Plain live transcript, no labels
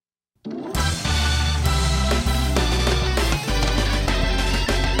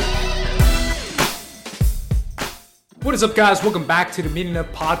What is up, guys? Welcome back to the Meaning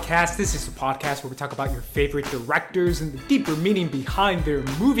Up Podcast. This is the podcast where we talk about your favorite directors and the deeper meaning behind their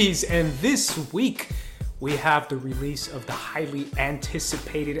movies. And this week, we have the release of the highly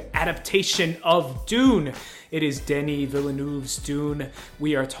anticipated adaptation of Dune. It is Denis Villeneuve's Dune.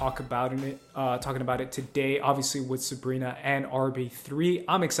 We are talking about it today, obviously with Sabrina and RB3.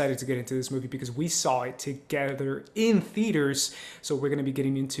 I'm excited to get into this movie because we saw it together in theaters. So we're going to be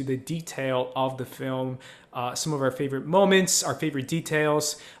getting into the detail of the film, some of our favorite moments, our favorite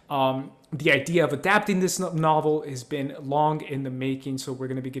details. The idea of adapting this novel has been long in the making, so we're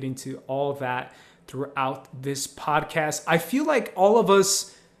going to be getting to all that throughout this podcast. I feel like all of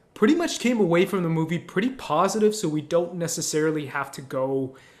us pretty much came away from the movie pretty positive, so we don't necessarily have to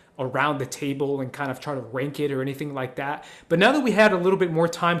go around the table and kind of try to rank it or anything like that. But now that we had a little bit more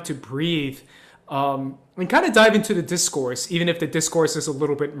time to breathe and kind of dive into the discourse, even if the discourse is a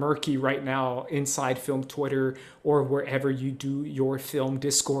little bit murky right now inside film Twitter or wherever you do your film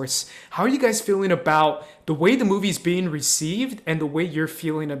discourse. How are you guys feeling about the way the movie's being received and the way you're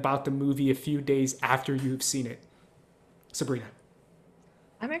feeling about the movie a few days after you've seen it? Sabrina.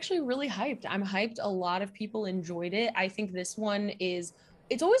 I'm actually really hyped. I'm hyped. A lot of people enjoyed it. I think this one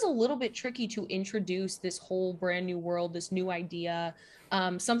it's always a little bit tricky to introduce this whole brand new world, this new idea,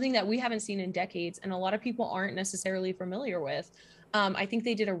 something that we haven't seen in decades and a lot of people aren't necessarily familiar with. I think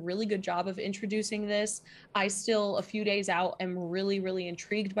they did a really good job of introducing this. I still, a few days out, am really, really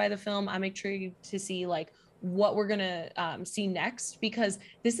intrigued by the film. I'm intrigued to see what we're gonna see next, because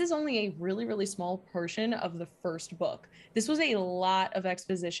this is only a really, really small portion of the first book. This was a lot of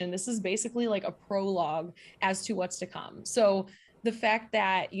exposition. This is basically like a prologue as to what's to come. So the fact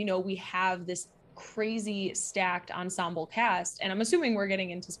that, we have this crazy stacked ensemble cast, and I'm assuming we're getting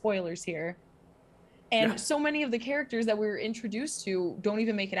into spoilers here, and so many of the characters that we were introduced to don't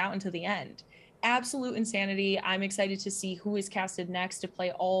even make it out until the end. Absolute insanity. I'm excited to see who is casted next to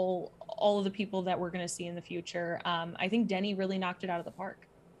play all of the people that we're going to see in the future. I think Denis really knocked it out of the park.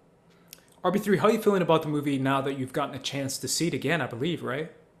 RB3, how are you feeling about the movie now that you've gotten a chance to see it again, I believe,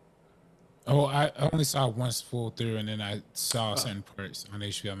 right? Oh, I only saw it once full through, and then I saw certain parts on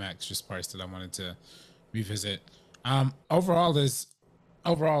HBO Max, just parts that I wanted to revisit. Overall is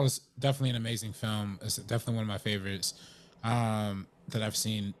definitely an amazing film. It's definitely one of my favorites that I've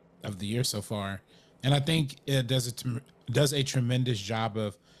seen of the year so far, and I think it does a tremendous job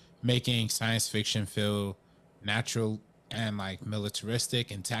of making science fiction feel natural and like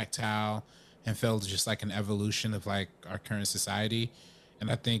militaristic and tactile, and feel just like an evolution of like our current society. And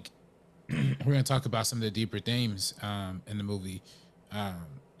I think we're going to talk about some of the deeper themes in the movie,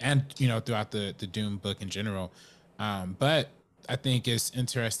 and throughout the Dune book in general. But I think it's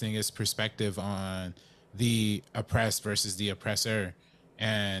interesting its perspective on the oppressed versus the oppressor.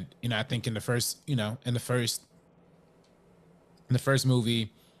 And I think in the first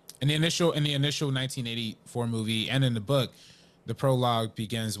movie, in the initial 1984 movie, and in the book, the prologue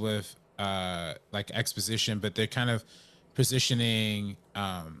begins with like exposition, but they're kind of positioning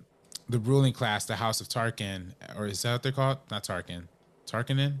the ruling class, the House of Tarkin, or is that what they're called? Not Tarkin.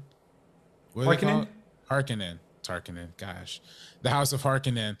 Tarkinen? What are they called? Harkonnen. Tarkinen. Gosh. The House of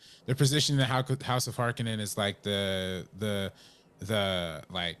Harkonnen. They're positioning the House of Harkonnen as like the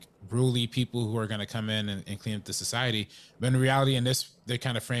like ruly people who are going to come in and clean up the society. But in reality, in this, they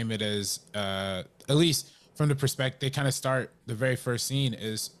kind of frame it as, at least from the perspective, they kind of start, the very first scene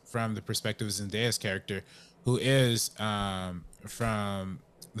is from the perspective of Zendaya's character, who is from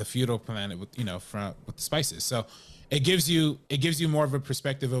the feudal planet with the spices. So it gives you more of a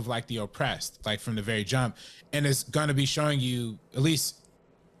perspective of like the oppressed, like from the very jump, and it's going to be showing you, at least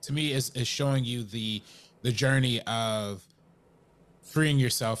to me, is showing you the journey of freeing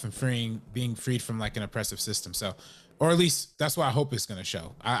yourself and being freed from like an oppressive system. So, or at least that's what I hope it's going to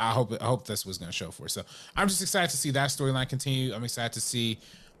show. I hope that's what's going to show for. So I'm just excited to see that storyline continue. I'm excited to see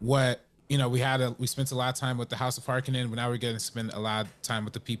what we spent a lot of time with the House of Harkonnen, but now we're going to spend a lot of time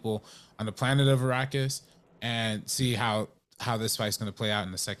with the people on the planet of Arrakis, and see how this fight's going to play out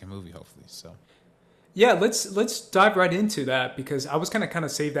in the second movie, hopefully. So, yeah, let's dive right into that, because I was kind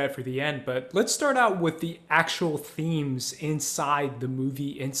of save that for the end. But let's start out with the actual themes inside the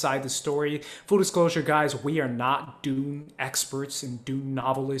movie, inside the story. Full disclosure, guys, we are not Dune experts and Dune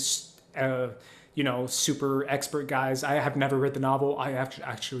novelists. Super expert guys. I have never read the novel. I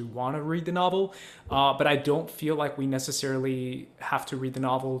actually want to read the novel, but I don't feel like we necessarily have to read the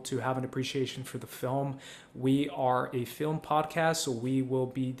novel to have an appreciation for the film. We are a film podcast, so we will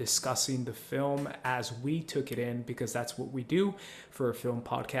be discussing the film as we took it in, because that's what we do for a film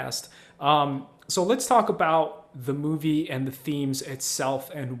podcast. So let's talk about the movie and the themes itself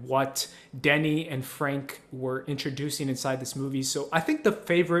and what Denny and Frank were introducing inside this movie. So I think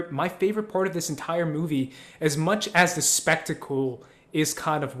my favorite part of this entire movie, as much as the spectacle is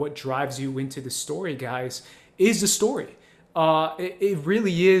kind of what drives you into the story, guys, is the story. It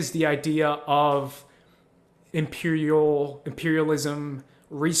really is the idea of imperialism,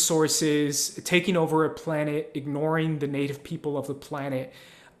 resources, taking over a planet, ignoring the native people of the planet,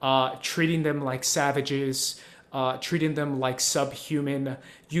 treating them like savages, treating them like subhuman,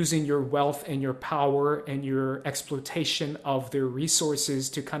 using your wealth and your power and your exploitation of their resources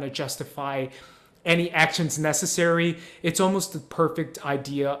to kind of justify any actions necessary. It's almost the perfect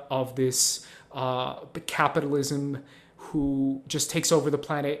idea of this capitalism who just takes over the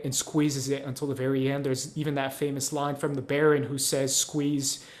planet and squeezes it until the very end. There's even that famous line from the Baron who says,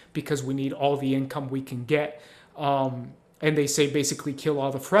 "Squeeze because we need all the income we can get." And they say basically kill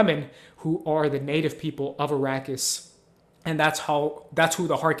all the Fremen, who are the native people of Arrakis. And that's who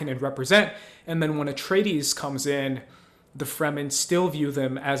the Harkonnen represent. And then when Atreides comes in, the Fremen still view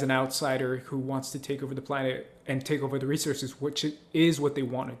them as an outsider who wants to take over the planet and take over the resources, which is what they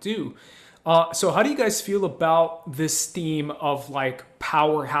want to do. So how do you guys feel about this theme of like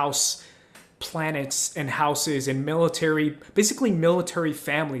powerhouse planets and houses and basically military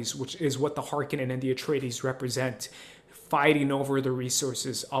families, which is what the Harkonnen and the Atreides represent, fighting over the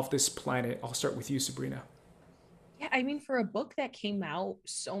resources of this planet? I'll start with you, Sabrina. Yeah, I mean, for a book that came out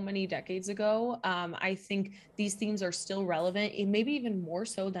so many decades ago, I think these themes are still relevant, maybe even more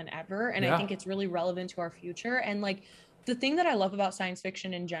so than ever. And I think it's really relevant to our future. And like, the thing that I love about science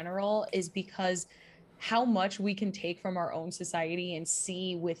fiction in general is because how much we can take from our own society and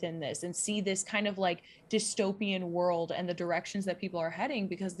see within this and see this kind of like dystopian world and the directions that people are heading,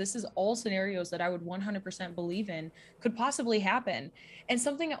 because this is all scenarios that I would 100% believe in could possibly happen. And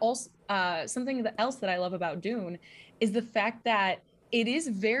something else that I love about Dune is the fact that it is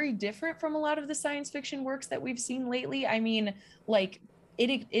very different from a lot of the science fiction works that we've seen lately. I mean, like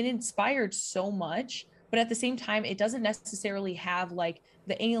it inspired so much, but at the same time, it doesn't necessarily have like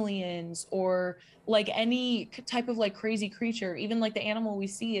the aliens or like any type of like crazy creature. Even like the animal we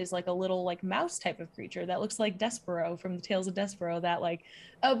see is like a little like mouse type of creature that looks like Despero from the Tales of Despero, that like,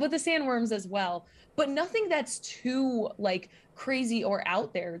 but the sandworms as well. But nothing that's too like crazy or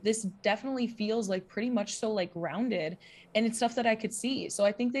out there. This definitely feels like pretty much so like grounded, and it's stuff that I could see. So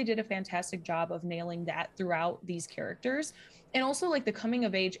I think they did a fantastic job of nailing that throughout these characters. And also like the coming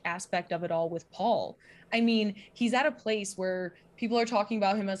of age aspect of it all with Paul. I mean, he's at a place where people are talking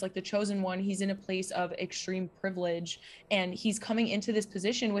about him as like the chosen one. He's in a place of extreme privilege, and he's coming into this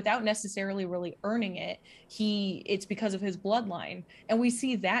position without necessarily really earning it. It's because of his bloodline. And we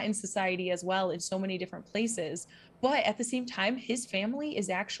see that in society as well in so many different places. But at the same time, his family is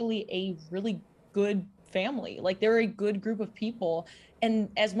actually a really good family. Like they're a good group of people. And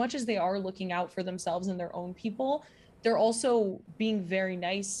as much as they are looking out for themselves and their own people, they're also being very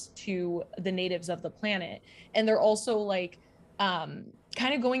nice to the natives of the planet. And they're also like kind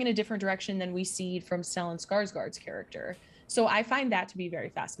of going in a different direction than we see from Stellan Skarsgård's character. So I find that to be very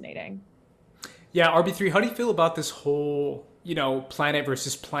fascinating. Yeah, RB3, how do you feel about this whole, planet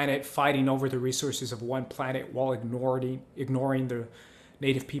versus planet fighting over the resources of one planet while ignoring the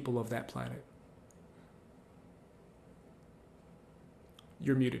native people of that planet?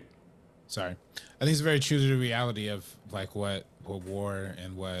 You're muted. Sorry. I think it's very true to the reality of like what war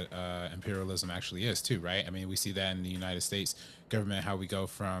and what imperialism actually is too, right? I mean, we see that in the United States government, how we go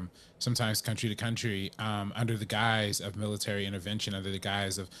from sometimes country to country under the guise of military intervention, under the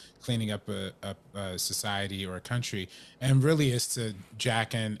guise of cleaning up a society or a country, and really is to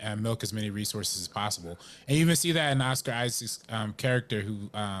jack and milk as many resources as possible. And you even see that in Oscar Isaac's character, who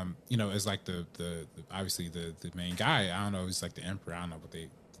is like the obviously the main guy. I don't know, he's like the emperor. I don't know what the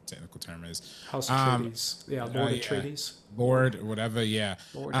technical term is. House Atreides. Lord Atreides. Lord or whatever, yeah.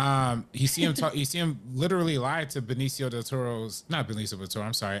 Lord. You see him literally lie to Benicio del Toro's, not Benicio del Toro,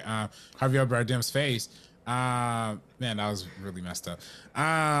 I'm sorry, Javier Bardem's face. Man, that was really messed up.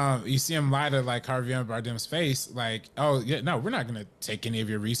 You see him lie to like Javier Bardem's face, like, oh yeah, no, we're not gonna take any of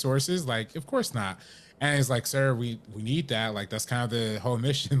your resources. Like, of course not. And he's like, sir, we need that. Like, that's kind of the whole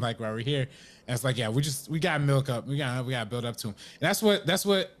mission, like why we're here. And it's like, yeah, we got milk up. We got to build up to him. And that's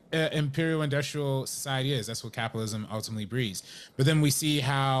what imperial industrial society is. That's what capitalism ultimately breeds. But then we see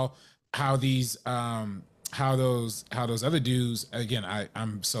how those other dudes, again,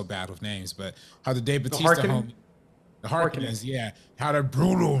 I'm so bad with names, but how the Dave Bautista homie, the Harkonnens, yeah, how they're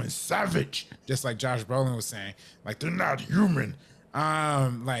brutal and savage, just like Josh Brolin was saying, like they're not human.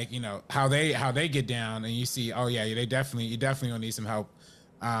 Like, how they get down, and you see, oh yeah, you definitely gonna need some help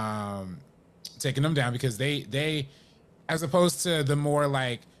taking them down, because they as opposed to the more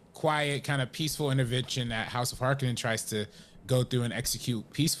like quiet kind of peaceful intervention that House of Harkonnen tries to go through and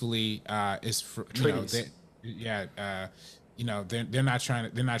execute peacefully, is for, they're not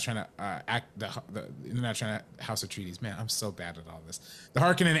trying to act they're not trying to House of Treaties. Man, I'm so bad at all this. The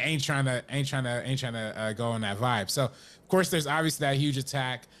Harkonnen ain't trying to go on that vibe. So of course there's obviously that huge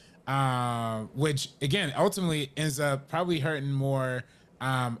attack, which again ultimately ends up probably hurting more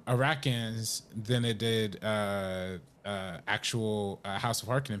Iraqis than it did actual House of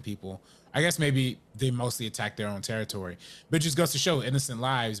Harkonnen people. I guess maybe they mostly attacked their own territory, but it just goes to show innocent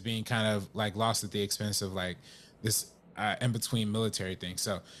lives being kind of like lost at the expense of like this in between military thing.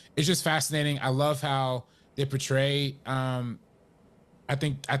 So it's just fascinating. I love how they portray. I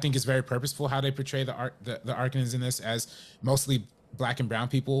think it's very purposeful how they portray the Harkonnens in this as mostly Black and brown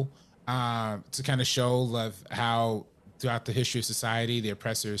people, to kind of show how throughout the history of society the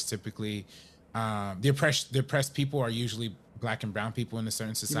oppressors typically the oppressed people are usually Black and brown people in a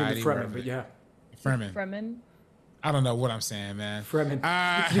certain society. You mean the Fremen, but yeah. Fremen. I don't know what I'm saying, man. Fremen.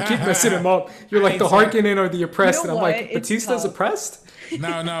 You keep messing him up. You're like the Harkonnen are the oppressed, and I'm like, Batista's oppressed?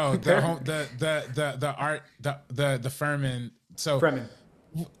 No. the Fremen. So Fremen.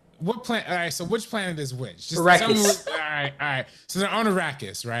 What planet? All right. So which planet is which? Just Arrakis. All right. So they're on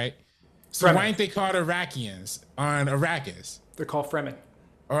Arrakis, right? So Fremen. why ain't they called Iraqians on Arrakis? They're called Fremen.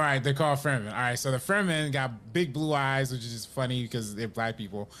 All right, they're called Fremen. All right, so the Fremen got big blue eyes, which is just funny because they're Black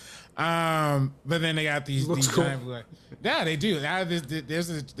people. But then they got these cool. giant blue eyes. Yeah, they do. There's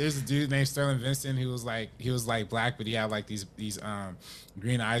a dude named Sterling Vincent who was like Black, but he had like these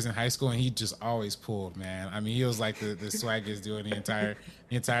green eyes in high school, and he just always pulled, man. I mean, he was like the swaggiest dude in the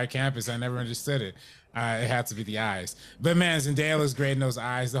entire campus. I never understood it. It had to be the eyes. But man, Zendaya looks great in those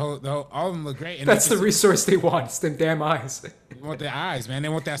eyes. The whole all of them look great. And that's the resource they want. It's them damn eyes. They want the eyes, man. They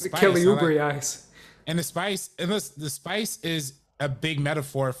want that spice. Kelly Oubre eyes. And the spice, the spice is a big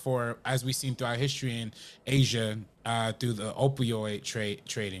metaphor for, as we've seen throughout history in Asia, through the opioid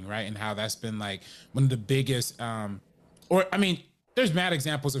trading, right? And how that's been like one of the biggest, there's mad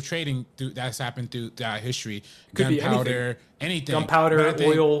examples of trading that's happened throughout history. Gunpowder, anything. Gunpowder,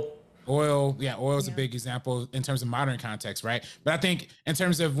 oil. Oil is a big example in terms of modern context, right? But I think in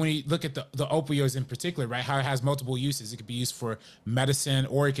terms of when you look at the opioids in particular, right, how it has multiple uses. It could be used for medicine,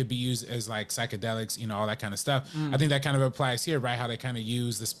 or it could be used as like psychedelics, all that kind of stuff. I think that kind of applies here, right? How they kind of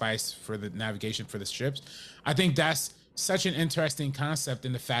use the spice for the navigation for the ships. I think that's such an interesting concept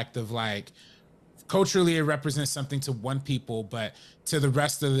in the fact of like, culturally it represents something to one people, but to the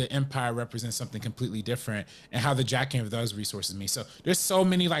rest of the empire represents something completely different, and how the jacking of those resources mean. So there's so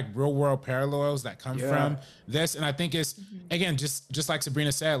many like real world parallels that come from this. And I think it's, again, just like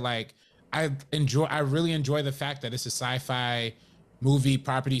Sabrina said, like I really enjoy the fact that it's a sci-fi movie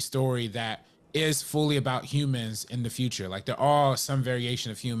property story that is fully about humans in the future. Like they're all some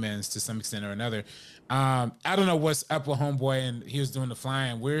variation of humans to some extent or another. I don't know what's up with Homeboy, and he was doing the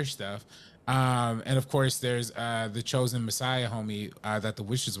flying weird stuff. And of course there's the chosen Messiah homie that the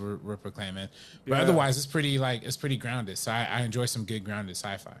witches were proclaiming, but otherwise it's pretty grounded. So I enjoy some good grounded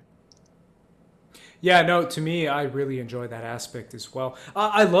sci-fi. Yeah, no, to me, I really enjoy that aspect as well.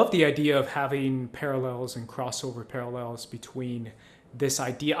 I love the idea of having parallels and crossover parallels between this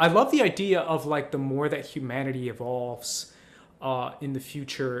idea. I love the idea of like the more that humanity evolves in the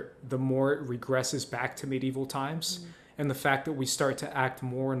future, the more it regresses back to medieval times. And the fact that we start to act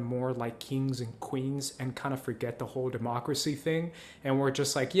more and more like kings and queens and kind of forget the whole democracy thing. And we're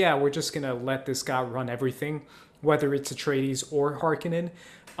just like, yeah, we're just going to let this guy run everything, whether it's Atreides or Harkonnen.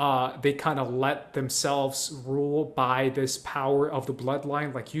 They kind of let themselves rule by this power of the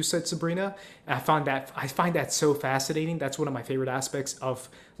bloodline, like you said, Sabrina. I find that so fascinating. That's one of my favorite aspects of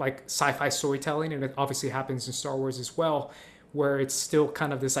like sci-fi storytelling. And it obviously happens in Star Wars as well, where it's still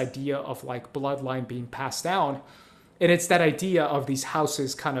kind of this idea of like bloodline being passed down. And it's that idea of these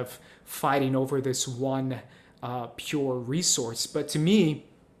houses kind of fighting over this one pure resource. But to me,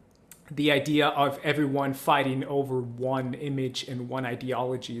 the idea of everyone fighting over one image and one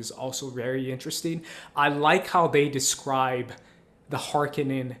ideology is also very interesting. I like how they describe the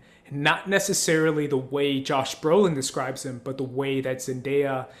Harkonnen, not necessarily the way Josh Brolin describes him, but the way that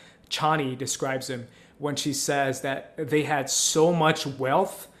Zendaya Chani describes him, when she says that they had so much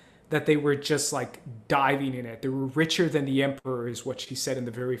wealth that they were just like diving in it. They were richer than the Emperor, is what she said in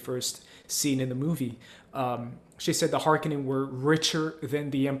the very first scene in the movie. She said the Harkonnen were richer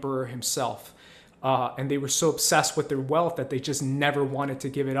than the Emperor himself. And they were so obsessed with their wealth that they just never wanted to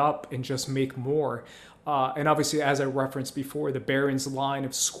give it up and just make more. And obviously, as I referenced before, the Baron's line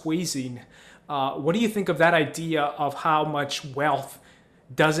of squeezing. What do you think of that idea of how much wealth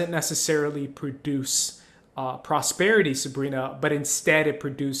doesn't necessarily produce prosperity, Sabrina, but instead it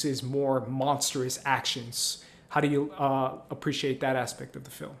produces more monstrous actions. How do you appreciate that aspect of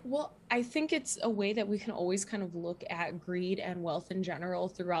the film? Well, I think it's a way that we can always kind of look at greed and wealth in general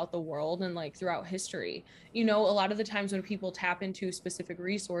throughout the world and like throughout history. You know, a lot of the times when people tap into specific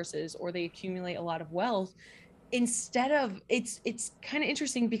resources or they accumulate a lot of wealth, instead of it's kind of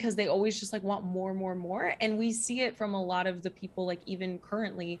interesting because they always just like want more, more, more. And we see it from a lot of the people, like even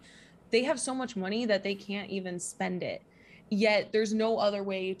currently, they have so much money that they can't even spend it. Yet there's no other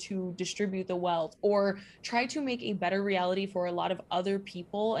way to distribute the wealth or try to make a better reality for a lot of other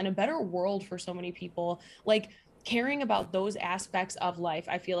people and a better world for so many people. Like caring about those aspects of life,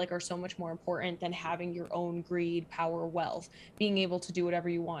 I feel like are so much more important than having your own greed, power, wealth, being able to do whatever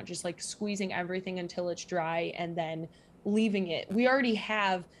you want, just like squeezing everything until it's dry and then leaving it. We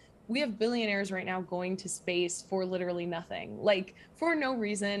have billionaires right now going to space for literally nothing, like for no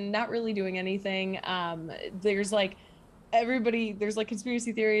reason, not really doing anything. There's like there's like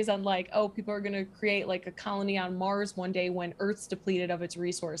conspiracy theories on like, oh, people are going to create like a colony on Mars one day when Earth's depleted of its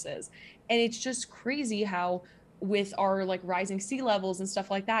resources. And it's just crazy how with our like rising sea levels and stuff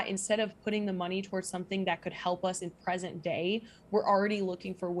like that, instead of putting the money towards something that could help us in present day, we're already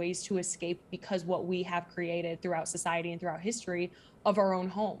looking for ways to escape because what we have created throughout society and throughout history of our own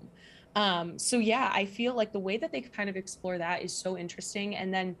home. So yeah, I feel like the way that they kind of explore that is so interesting.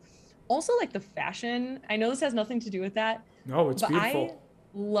 And then also like the fashion, I know this has nothing to do with that, No, it's but I beautiful.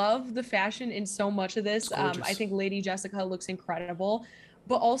 love the fashion in so much of It's this. I gorgeous. think Lady Jessica looks incredible,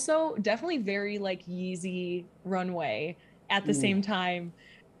 but also definitely very like Yeezy runway at the Ooh, same time,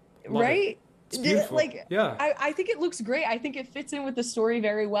 love it. right? It's beautiful. Like Yeah. I think it looks great. I think it fits in with the story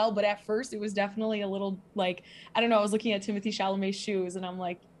very well. But at first, it was definitely a little like, I don't know. I was looking at Timothy Chalamet's shoes, and I'm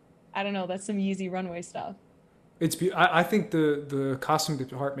like, I don't know. That's some Yeezy runway stuff. I think the costume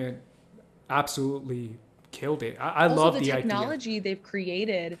department absolutely killed it. I Also love the the idea. technology they've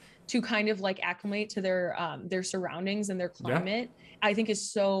created to kind of like acclimate to their surroundings and their Yeah. climate, I think is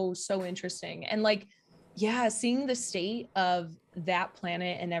so interesting. And like, yeah, seeing the state of that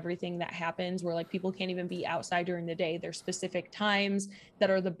planet and everything that happens where like people can't even be outside during the day. There's specific times that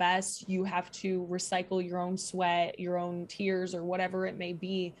are the best. You have to recycle your own sweat, your own tears, or whatever it may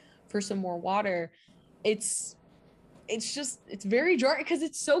be for some more water. it's it's very jarring because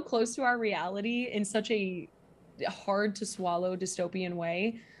it's so close to our reality in such a hard to swallow dystopian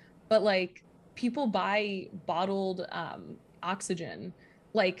way. But like people buy bottled oxygen,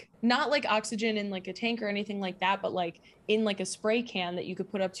 like not like oxygen in like a tank or anything like that, but like in like a spray can that you could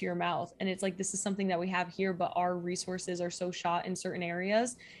put up to your mouth. And it's like, this is something that we have here, but our resources are so shot in certain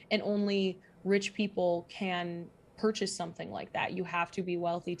areas, and only rich people can purchase something like that. You have to be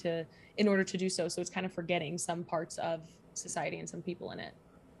wealthy to in order to do so. So it's kind of forgetting some parts of society and some people in it.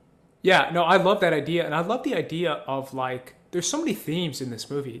 Yeah, no, I love that idea. And I love the idea of like, there's so many themes in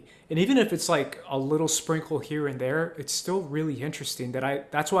this movie. And even if it's like a little sprinkle here and there, it's still really interesting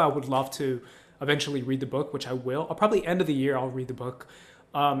that's why I would love to eventually read the book, which I will. I'll probably end of the year, I'll read the book.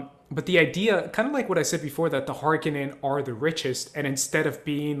 But the idea, kind of like what I said before, that the Harkonnen are the richest, and instead of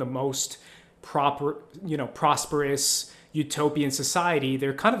being the most proper, prosperous utopian society,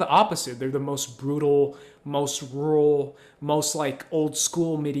 they're kind of the opposite. They're the most brutal, most rural, most like old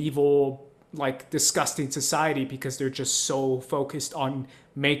school medieval, like disgusting society, because they're just so focused on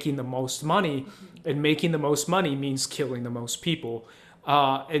making the most money, and making the most money means killing the most people.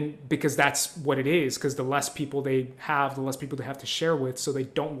 And because that's what it is, because the less people they have, the less people they have to share with, so they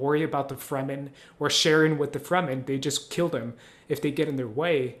don't worry about the Fremen or sharing with the Fremen. They just kill them if they get in their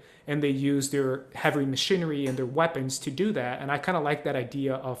way, and they use their heavy machinery and their weapons to do that. And I kind of like that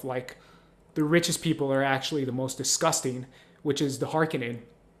idea of like, the richest people are actually the most disgusting, which is the Harkonnen,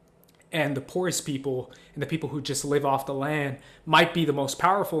 and the poorest people and the people who just live off the land might be the most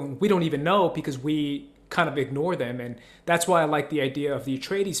powerful, and we don't even know because we kind of ignore them. And that's why I like the idea of the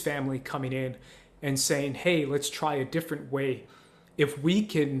Atreides family coming in and saying, hey, let's try a different way. If we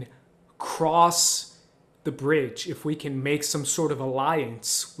can cross the bridge, if we can make some sort of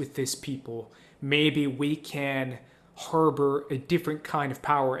alliance with this people, maybe we can harbor a different kind of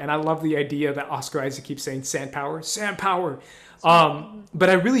power. And I love the idea that Oscar Isaac keeps saying sand power, sand power. But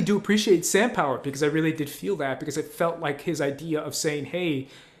I really do appreciate sand power, because I really did feel that, because it felt like his idea of saying, hey,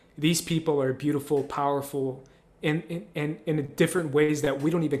 these people are beautiful, powerful in different ways that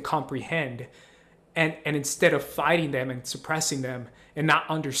we don't even comprehend. And instead of fighting them and suppressing them and not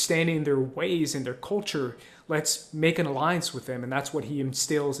understanding their ways and their culture, let's make an alliance with them. And that's what he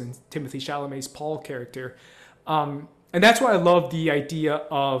instills in Timothy Chalamet's Paul character. And that's why I love the idea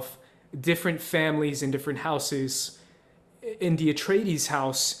of different families and different houses in the Atreides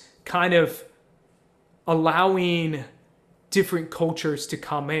house, kind of allowing different cultures to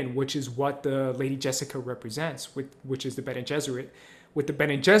come in, which is what the Lady Jessica represents, which is the Bene Gesserit, with the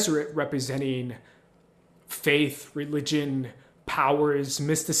Bene Gesserit representing faith, religion, powers,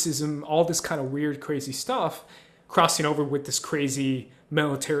 mysticism, all this kind of weird, crazy stuff, crossing over with this crazy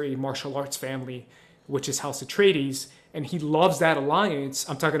military martial arts family, which is House Atreides. And he loves that alliance.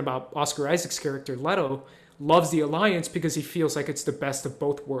 I'm talking about Oscar Isaac's character, Leto, loves the alliance because he feels like it's the best of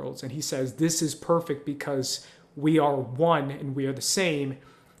both worlds. And he says, this is perfect because we are one and we are the same,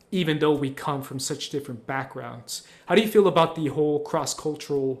 even though we come from such different backgrounds. How do you feel about the whole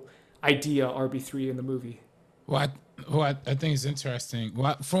cross-cultural idea, RB3, in the movie? Well, I think it's interesting.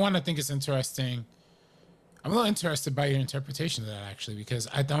 Well, for one, I think it's interesting. I'm a little interested by your interpretation of that, actually, because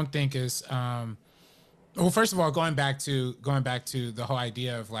I don't think it's well, first of all, going back to the whole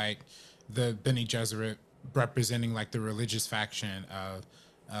idea of like the Bene Gesserit representing like the religious faction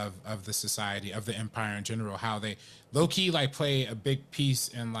of the society, of the empire in general, how they low-key like play a big piece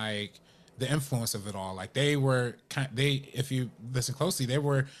in like the influence of it all. Like if you listen closely, they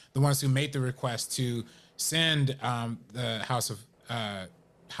were the ones who made the request to send the House of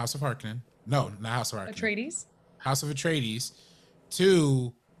Harkonnen. No, not House of Harkonnen. Atreides. House of Atreides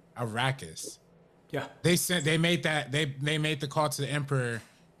to Arrakis. Yeah. They made the call to the Emperor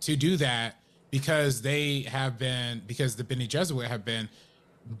to do that because the Bene Gesserit have been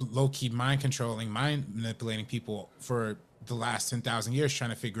low-key mind manipulating people for the last 10,000 years, trying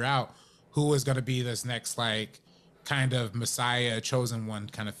to figure out who was going to be this next like kind of Messiah, chosen one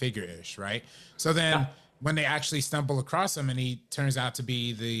kind of figure-ish, right? So then when they actually stumble across him and he turns out to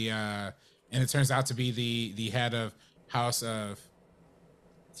be the head of House of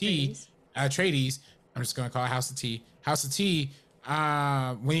T, Atreides, I'm just going to call it House of T. House of T,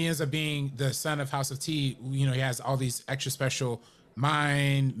 when he ends up being the son of House of T, you know, he has all these extra special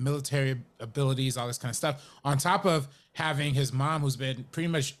mind, military abilities, all this kind of stuff. On top of having his mom, who's been pretty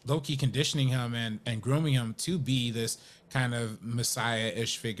much low-key conditioning him and grooming him to be this kind of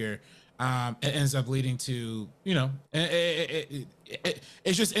Messiah-ish figure, it ends up leading to, you know, it's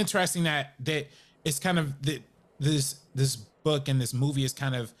just interesting that it's kind of this book and this movie is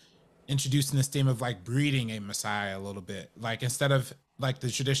kind of introducing this theme of like breeding a Messiah a little bit. Like instead of like the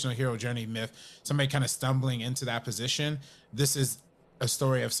traditional hero journey myth, somebody kind of stumbling into that position, this is a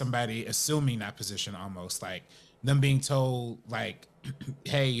story of somebody assuming that position, almost like them being told like,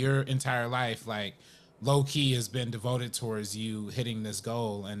 hey, your entire life, like low key has been devoted towards you hitting this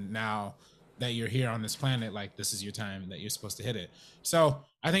goal. And now that you're here on this planet, like this is your time that you're supposed to hit it. So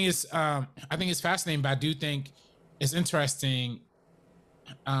I think it's fascinating, but I do think it's interesting.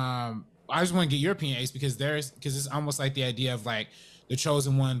 I just want to get your opinion, Ace, because it's almost like the idea of like the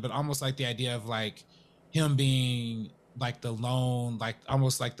chosen one, but almost like the idea of like him being like the lone, like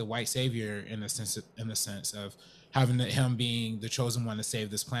almost like the white savior in the sense of having him being the chosen one to save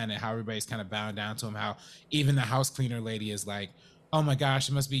this planet, how everybody's kind of bowing down to him, how even the house cleaner lady is like, oh my gosh,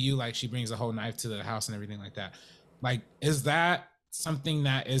 it must be you. Like she brings a whole knife to the house and everything like that. Like, is that something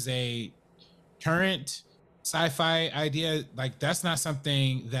that is a current sci-fi idea? Like that's not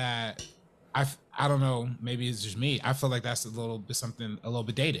something that I don't know, maybe it's just me. I feel like that's a little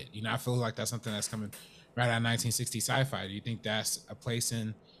bit dated. You know, I feel like that's something that's coming right out of 1960 sci-fi. Do you think that's a place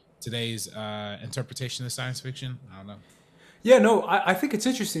in today's interpretation of science fiction? I don't know. Yeah, no, I think it's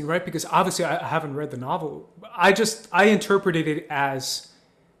interesting, right? Because obviously I haven't read the novel. I interpreted it as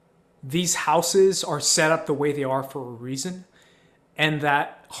these houses are set up the way they are for a reason. And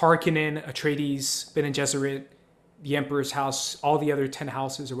that Harkonnen, Atreides, Bene Gesserit, the Emperor's house, all the other 10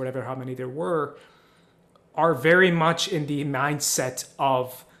 houses or whatever, how many there were, are very much in the mindset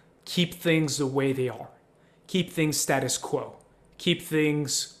of keep things the way they are. Keep things status quo. Keep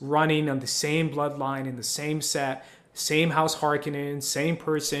things running on the same bloodline, in the same set, same House Harkonnen, same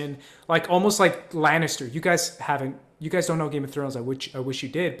person, like almost like Lannister. You guys don't know Game of Thrones. I wish you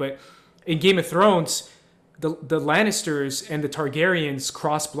did, but in Game of Thrones, the Lannisters and the Targaryens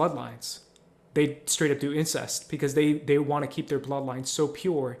cross bloodlines. They straight up do incest because they want to keep their bloodline so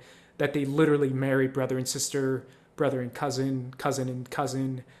pure that they literally marry brother and sister, brother and cousin, cousin and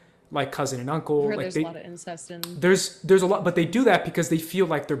cousin, like cousin and uncle. Like there's a lot of incest in. There's a lot, but they do that because they feel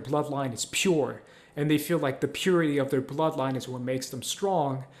like their bloodline is pure, and they feel like the purity of their bloodline is what makes them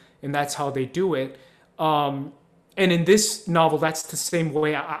strong, and that's how they do it. And in this novel, that's the same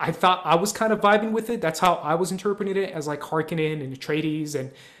way. I thought I was kind of vibing with it. That's how I was interpreting it, as like Harkonnen and Atreides,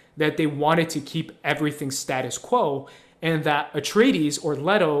 and that they wanted to keep everything status quo, and that Atreides or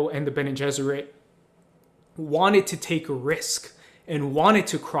Leto and the Bene Gesserit wanted to take a risk and wanted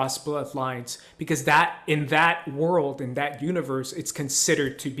to cross bloodlines because that in that world, in that universe, it's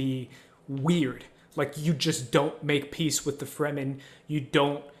considered to be weird. Like you just don't make peace with the Fremen. You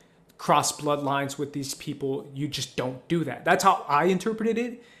don't cross bloodlines with these people. You just don't do that. That's how I interpreted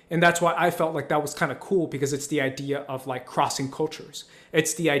it. And that's why I felt like that was kind of cool, because it's the idea of like crossing cultures.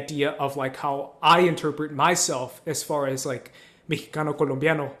 It's the idea of like how I interpret myself as far as like Mexicano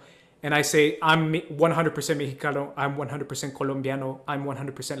Colombiano. And I say I'm 100% Mexicano, I'm 100% Colombiano, I'm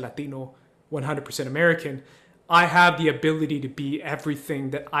 100% Latino, 100% American. I have the ability to be everything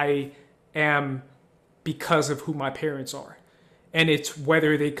that I am because of who my parents are. And it's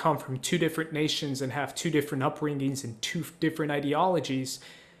whether they come from two different nations and have two different upbringings and two different ideologies,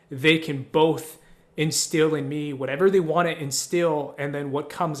 they can both instill in me whatever they want to instill. And then what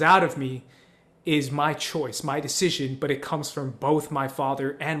comes out of me is my choice, my decision, but it comes from both my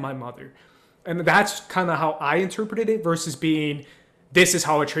father and my mother. And that's kind of how I interpreted it, versus being, this is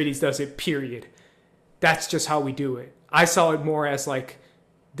how Atreides does it, period. That's just how we do it. I saw it more as like,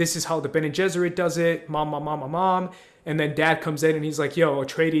 this is how the Bene Gesserit does it, mom. And then dad comes in and he's like, yo,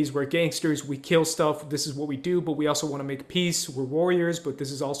 Atreides, we're gangsters, we kill stuff, this is what we do, but we also want to make peace, we're warriors, but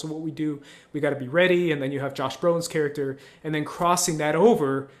this is also what we do, we got to be ready. And then you have Josh Brolin's character, and then crossing that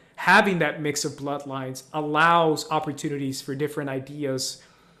over, having that mix of bloodlines allows opportunities for different ideas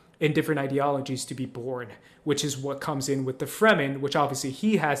and different ideologies to be born, which is what comes in with the Fremen, which obviously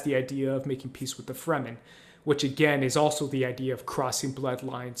he has the idea of making peace with the Fremen, which again is also the idea of crossing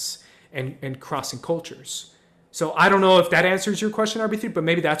bloodlines and crossing cultures. So I don't know if that answers your question, RB3, but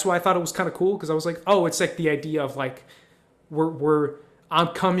maybe that's why I thought it was kind of cool, because I was like, oh, it's like the idea of like, I'm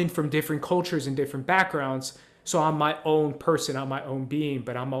coming from different cultures and different backgrounds, so I'm my own person, I'm my own being,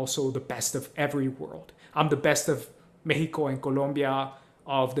 but I'm also the best of every world. I'm the best of Mexico and Colombia,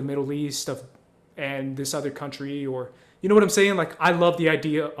 of the Middle East, and this other country, or, you know what I'm saying? Like, I love the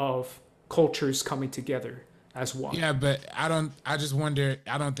idea of cultures coming together as one. Yeah, but I just wonder,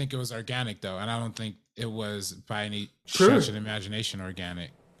 I don't think it was organic though, and I don't think it was by any stretch of imagination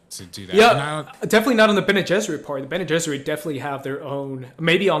organic to do that. Yeah, definitely not on the Bene Gesserit part. The Bene Gesserit definitely have their own,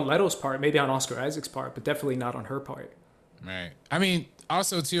 maybe on Leto's part, maybe on Oscar Isaac's part, but definitely not on her part. Right. I mean,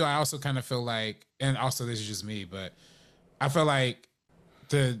 also too, I also kind of feel like, and also this is just me, but I feel like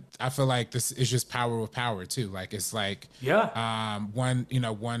this is just power with power too. Like it's like, one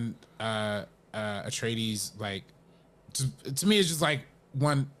Atreides, like to me it's just like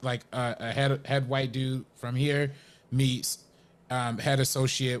one, like a head white dude from here meets head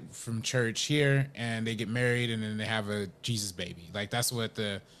associate from church here, and they get married, and then they have a Jesus baby. Like that's what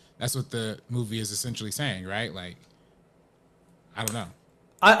the movie is essentially saying, right? Like, I don't know.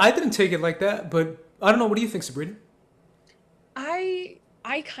 I didn't take it like that, but I don't know. What do you think, Sabrina? I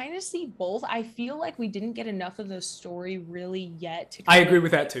kind of see both. I feel like we didn't get enough of the story really yet. I agree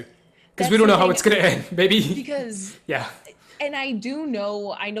with that too, because we don't know how it's going to end. Maybe because yeah. And I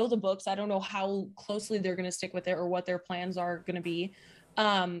know the books. I don't know how closely they're going to stick with it or what their plans are going to be.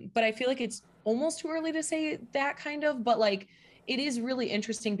 But I feel like it's almost too early to say that kind of, but like it is really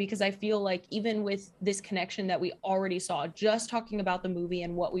interesting, because I feel like even with this connection that we already saw, just talking about the movie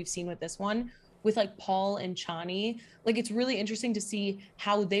and what we've seen with this one, with like Paul and Chani, like it's really interesting to see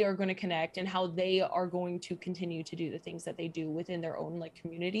how they are going to connect and how they are going to continue to do the things that they do within their own like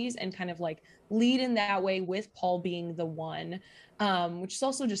communities, and kind of like lead in that way, with Paul being the one, which is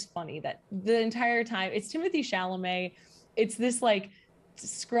also just funny that the entire time it's Timothée Chalamet, it's this like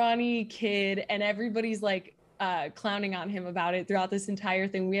scrawny kid, and everybody's like clowning on him about it throughout this entire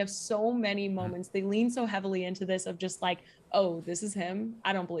thing. We have so many moments. They lean so heavily into this of just like, oh, this is him.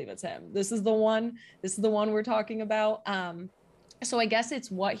 I don't believe it's him. This is the one. This is the one we're talking about. So I guess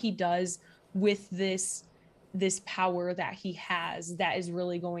it's what he does with this power that he has that is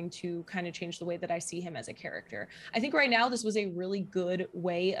really going to kind of change the way that I see him as a character. I think right now this was a really good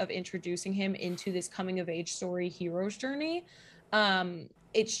way of introducing him into this coming of age story hero's journey.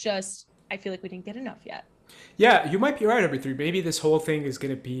 It's just, I feel like we didn't get enough yet. Yeah, you might be right, RB3. Maybe this whole thing is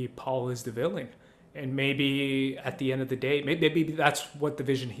going to be Paul is the villain. And maybe at the end of the day, maybe that's what the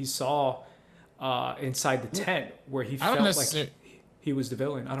vision he saw inside the tent, where he felt like he was the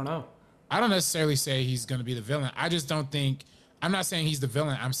villain. I don't know. I don't necessarily say he's going to be the villain. I just don't think, I'm not saying he's the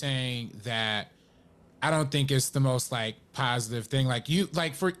villain. I'm saying that I don't think it's the most like positive thing. Like you,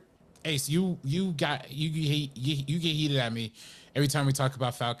 like for Ace, you get heated at me every time we talk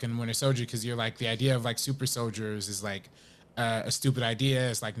about Falcon and Winter Soldier, because you're like, the idea of like super soldiers is like a stupid idea.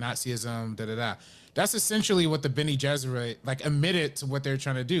 It's like Nazism, da-da-da. That's essentially what the Bene Gesserit like admitted to what they're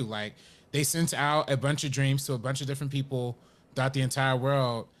trying to do. Like they sent out a bunch of dreams to a bunch of different people throughout the entire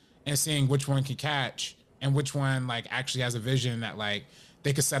world, and seeing which one can catch and which one like actually has a vision that like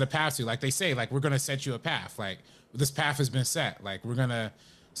they could set a path to. Like they say, like, we're gonna set you a path. Like this path has been set. Like we're gonna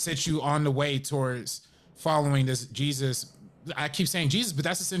set you on the way towards following this Jesus. I keep saying Jesus, but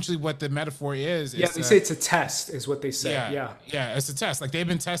that's essentially what the metaphor is. Yeah, they say it's a test, is what they say. Yeah, it's a test. Like they've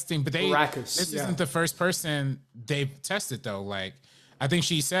been testing, but this isn't the first person they've tested though. Like I think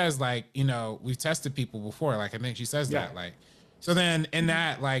she says, like, you know, we've tested people before. Like I think she says that. Like, so then in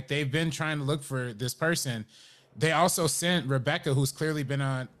that, like, they've been trying to look for this person. They also sent Rebecca, who's clearly been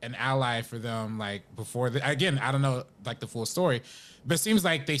an ally for them, like before. Again, I don't know like the full story, but it seems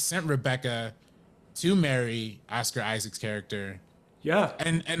like they sent Rebecca to marry Oscar Isaac's character. Yeah.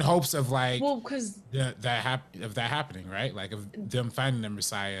 And in hopes of like, well, because that happening, right? Like of them finding the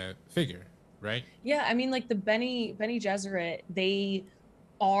Messiah figure, right? Yeah, I mean, like the Bene Gesserit, they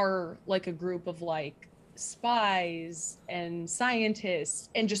are like a group of like spies and scientists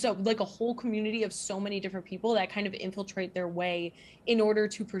and just like a whole community of so many different people that kind of infiltrate their way in order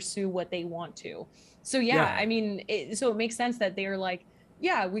to pursue what they want to. So I mean, so it makes sense that they're like,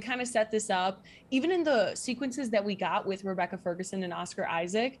 yeah, we kind of set this up. Even in the sequences that we got with Rebecca Ferguson and Oscar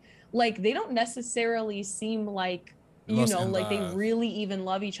Isaac, like they don't necessarily seem like, you know, like they really even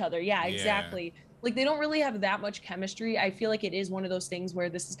love each other. Yeah, exactly. Like they don't really have that much chemistry. I feel like it is one of those things where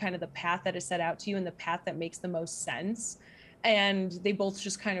this is kind of the path that is set out to you and the path that makes the most sense. And they both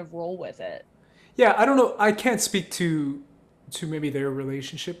just kind of roll with it. Yeah, I don't know. I can't speak to maybe their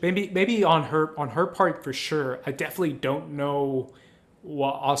relationship. Maybe on her part for sure. I definitely don't know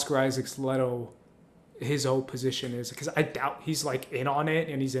what Oscar Isaac's his whole position is, because I doubt he's like in on it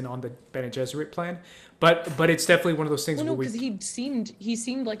and he's in on the Bene Gesserit plan. But it's definitely one of those things. Well, no, because he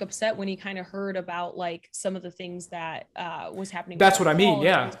seemed like upset when he kind of heard about like some of the things that was happening. That's what I mean.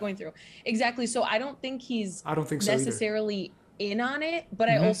 Yeah, he's going through exactly. So I don't think so necessarily either. In on it, but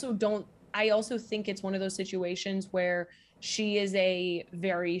mm-hmm. I also think it's one of those situations where she is a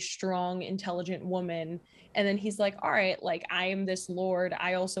very strong, intelligent woman. And then he's like, all right, like I am this lord.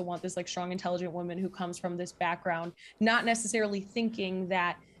 I also want this like strong, intelligent woman who comes from this background, not necessarily thinking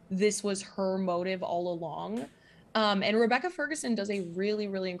that this was her motive all along. And Rebecca Ferguson does a really,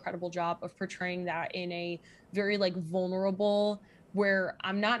 really incredible job of portraying that in a very like vulnerable, where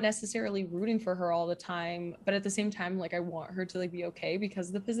I'm not necessarily rooting for her all the time, but at the same time, like I want her to like be okay because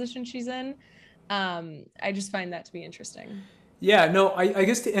of the position she's in. I just find that to be interesting. Yeah, no, I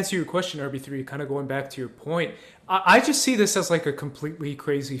guess to answer your question, RB3, kind of going back to your point, I just see this as like a completely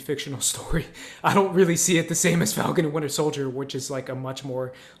crazy fictional story. I don't really see it the same as Falcon and Winter Soldier, which is like a much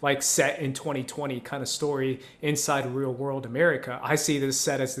more like set in 2020 kind of story inside real world America. I see this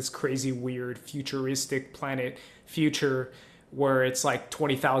set as this crazy, weird, futuristic planet future where it's like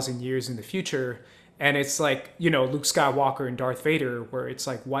 20,000 years in the future. And it's like, you know, Luke Skywalker and Darth Vader, where it's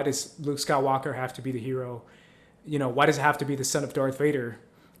like, why does Luke Skywalker have to be the hero? You know, why does it have to be the son of Darth Vader?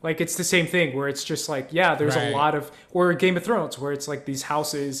 Like, it's the same thing where it's just like, yeah, there's a lot of, or Game of Thrones, where it's like these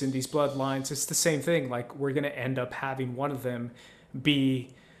houses and these bloodlines. It's the same thing. Like, we're going to end up having one of them be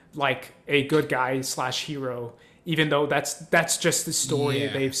like a good guy / hero, even though that's just the story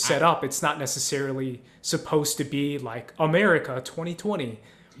they've set up. It's not necessarily supposed to be like America 2020.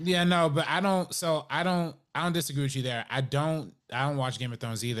 Yeah, no, but I don't disagree with you there. I don't watch Game of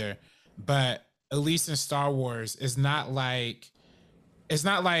Thrones either, but at least in Star Wars, it's not like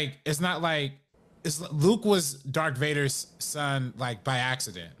Luke was Darth Vader's son, like by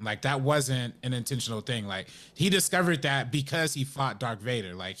accident. Like that wasn't an intentional thing. Like he discovered that because he fought Darth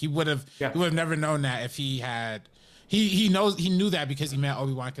Vader. Like he would have never known that if he had. He knew that because he met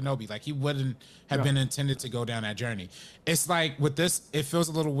Obi-Wan Kenobi. Like he wouldn't have been intended to go down that journey. It's like with this, it feels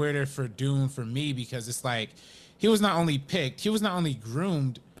a little weirder for Dune for me because it's like he was not only picked, he was not only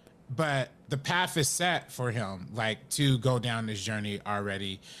groomed, but the path is set for him, like to go down this journey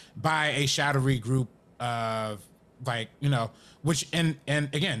already by a shadowy group of like, you know, which and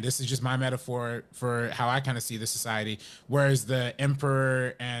again, this is just my metaphor for how I kind of see the society, whereas the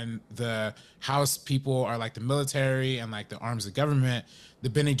emperor and the house people are like the military and like the arms of government. The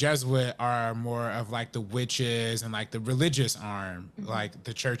Bene Gesserit are more of like the witches and like the religious arm, like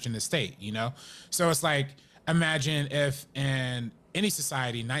the church and the state, you know? So it's like, imagine if in any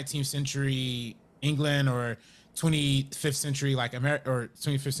society, 19th century England or 25th century like America or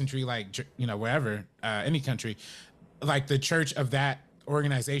 25th century like, you know, wherever, any country, like the church of that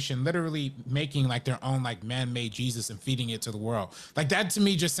organization literally making like their own like man-made Jesus and feeding it to the world. Like that to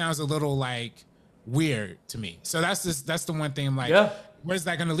me just sounds a little like weird to me. So that's the one thing I'm like, where's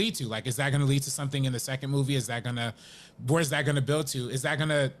that going to lead to? Like, is that going to lead to something in the second movie? Where's that going to build to? Is that going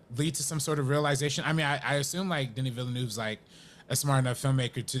to lead to some sort of realization? I mean, I assume like Denis Villeneuve's like a smart enough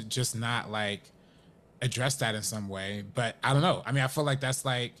filmmaker to just not like address that in some way. But I don't know. I mean, I feel like that's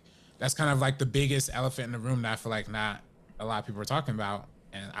kind of like the biggest elephant in the room that I feel like not a lot of people are talking about,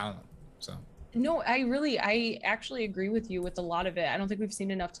 and I don't know. So No, I actually agree with you with a lot of it. I don't think we've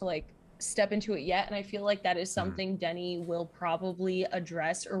seen enough to like step into it yet. And I feel like that is something Denny will probably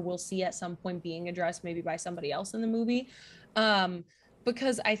address, or we'll see at some point being addressed, maybe by somebody else in the movie.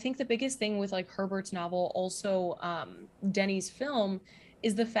 Because I think the biggest thing with like Herbert's novel, also Denny's film,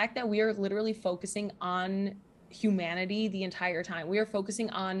 is the fact that we are literally focusing on humanity the entire time. We are focusing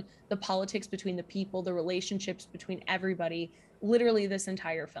on the politics between the people, the relationships between everybody, literally this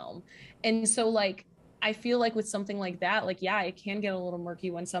entire film. And so like I feel like with something like that, like yeah, it can get a little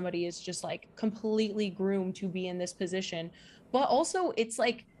murky when somebody is just like completely groomed to be in this position. But also it's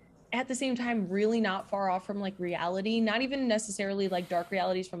like at the same time really not far off from like reality, not even necessarily like dark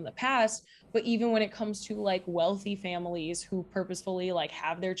realities from the past, but even when it comes to like wealthy families who purposefully like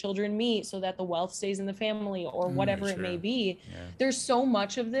have their children meet so that the wealth stays in the family or whatever it may be. Yeah. There's so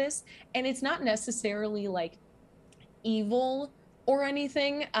much of this, and it's not necessarily like evil or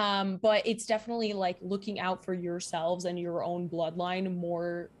anything, but it's definitely like looking out for yourselves and your own bloodline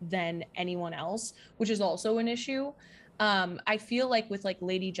more than anyone else, which is also an issue. I feel like with like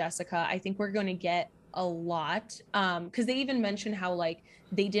Lady Jessica, I think we're going to get a lot, because they even mentioned how like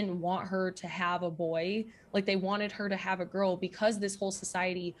they didn't want her to have a boy, like they wanted her to have a girl, because this whole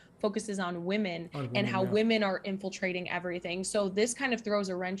society focuses on women, and how women are infiltrating everything. So this kind of throws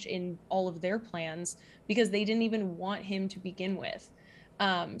a wrench in all of their plans, because they didn't even want him to begin with.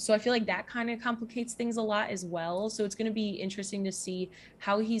 So I feel like that kind of complicates things a lot as well. So it's going to be interesting to see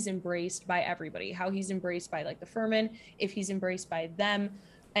how he's embraced by everybody, how he's embraced by like the Furman, if he's embraced by them,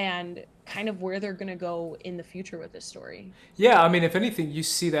 and kind of where they're going to go in the future with this story. Yeah, I mean, if anything, you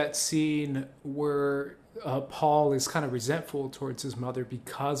see that scene where Paul is kind of resentful towards his mother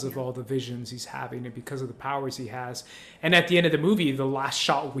because of all the visions he's having and because of the powers he has. And at the end of the movie, the last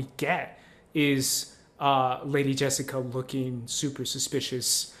shot we get is Lady Jessica looking super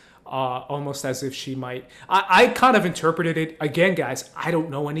suspicious, almost as if she might... I kind of interpreted it, again, guys, I don't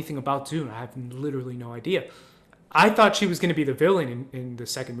know anything about Dune. I have literally no idea. I thought she was going to be the villain in the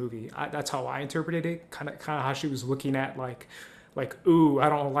second movie. That's how I interpreted it. Kind of how she was looking at like, ooh, I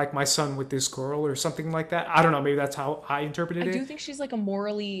don't like my son with this girl or something like that. I don't know. Maybe that's how I interpreted it. I do think she's like a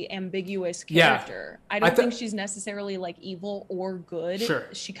morally ambiguous character. Yeah. I don't think she's necessarily like evil or good. Sure.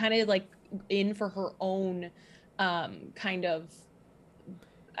 She kind of like in for her own kind of,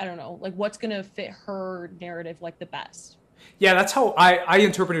 I don't know, like what's going to fit her narrative like the best. Yeah, that's how I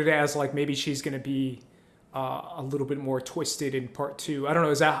interpreted it, as like maybe she's going to be a little bit more twisted in part 2. I don't know.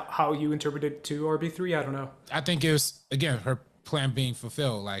 Is that how you interpreted it too, RB3? I don't know. I think it was, again, her plan being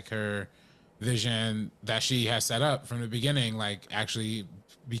fulfilled, like her vision that she has set up from the beginning, like actually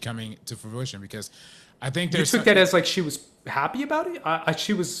becoming to fruition. Because I think you took that as like she was happy about it.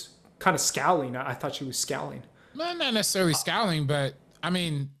 She was kind of scowling. I thought she was scowling. Not necessarily scowling, but I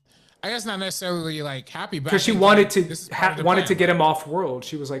mean, I guess not necessarily like happy, but because she wanted to get him off world.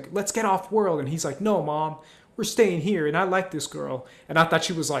 She was like, "Let's get off world," and he's like, "No, Mom, we're staying here." And I like this girl, and I thought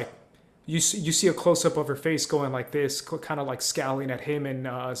she was like, you see a close up of her face going like this, kind of like scowling at him and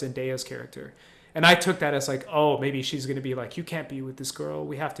Zendaya's character, and I took that as like, oh, maybe she's gonna be like, "You can't be with this girl.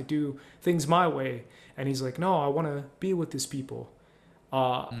 We have to do things my way." And he's like, "No, I want to be with these people."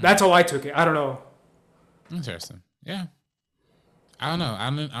 That's how I took it. I don't know. Interesting. Yeah. I don't know. I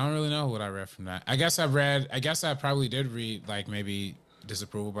don't really know what I read from that. I guess I probably did read like maybe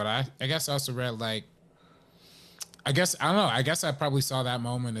disapproval, but I guess I also read like, I don't know. I guess I probably saw that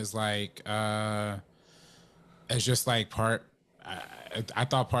moment as like, as just like I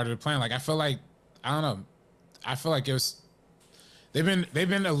thought part of the plan. Like I feel like, I don't know. I feel like it was, they've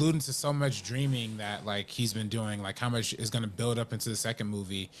been alluding to so much dreaming that like he's been doing, like how much is going to build up into the second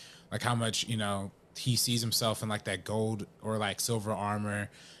movie, like how much, he sees himself in like that gold or like silver armor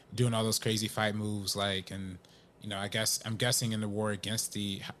doing all those crazy fight moves, like, and I'm guessing in the war against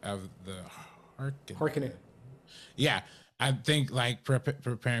the Harkonnen. Yeah, I think like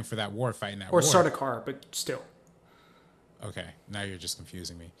preparing for that war, fighting that war. Or Sardaukar, but still. Okay, now you're just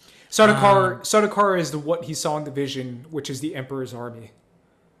confusing me. Sardaukar is what he saw in the vision, which is the Emperor's army.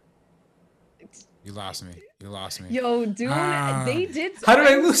 You lost me. Yo, dude, they did. How did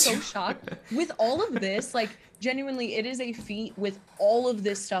I lose you? So shocked with all of this. Like, genuinely, it is a feat with all of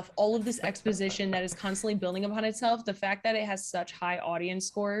this stuff, all of this exposition that is constantly building upon itself. The fact that it has such high audience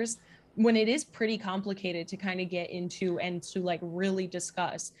scores, when it is pretty complicated to kind of get into and to like really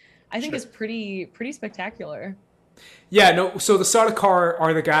discuss, I think is pretty spectacular. Yeah, no. So the Sardaukar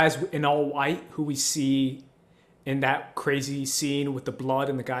are the guys in all white who we see in that crazy scene with the blood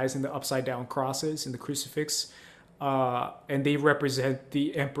and the guys in the upside down crosses and the crucifix. And they represent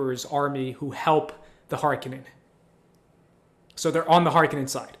the Emperor's army who help the Harkonnen. So they're on the Harkonnen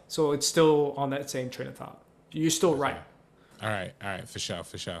side. So it's still on that same train of thought. You're still right. All right, for sure.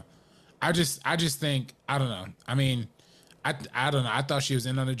 I just think, I don't know. I mean, I don't know. I thought she was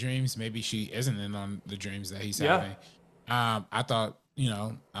in on the dreams. Maybe she isn't in on the dreams that he's having. I thought,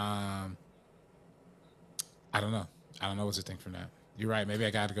 I don't know. I don't know what to think from that. You're right. Maybe I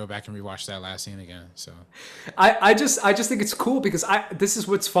got to go back and rewatch that last scene again. So, I just think it's cool because this is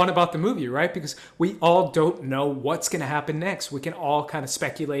what's fun about the movie, right? Because we all don't know what's going to happen next. We can all kind of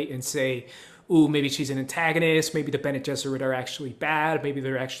speculate and say, ooh, maybe she's an antagonist. Maybe the Bene Gesserit are actually bad. Maybe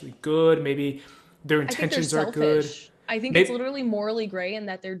they're actually good. Maybe their intentions are good. I think it's literally morally gray in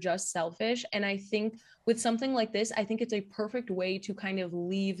that they're just selfish. And I think with something like this, I think it's a perfect way to kind of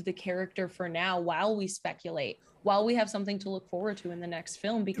leave the character for now while we speculate, while we have something to look forward to in the next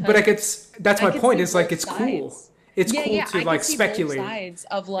film. Because that's my point. Is like, it's cool. It's cool to like speculate sides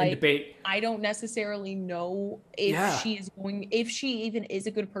of like, and debate. I don't necessarily know if she even is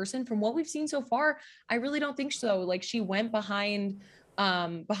a good person. From what we've seen so far, I really don't think so. Like, she went behind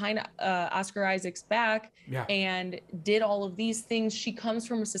Oscar Isaac's back and did all of these things. She comes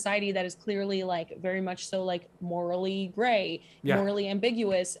from a society that is clearly like very much so like morally gray, morally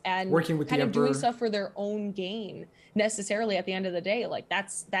ambiguous, and working with kind the of Emperor. doing stuff for their own gain necessarily at the end of the day. Like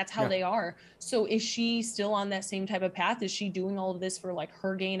that's how they are. So is she still on that same type of path? Is she doing all of this for like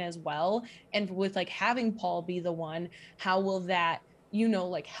her gain as well? And with like having Paul be the one, how will that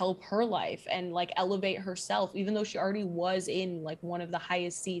like help her life and like elevate herself, even though she already was in like one of the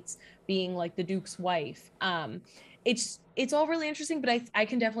highest seats, being like the Duke's wife. It's all really interesting, but I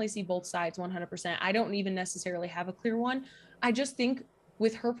can definitely see both sides 100%. I don't even necessarily have a clear one. I just think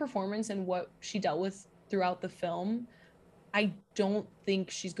with her performance and what she dealt with throughout the film, I don't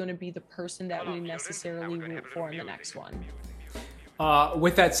think she's going to be the person that we necessarily root for in the next one.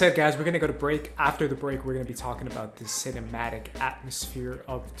 With that said, guys, we're going to go to break. After the break, we're going to be talking about the cinematic atmosphere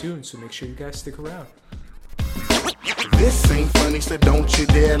of Dune, so make sure you guys stick around. This ain't funny, so don't you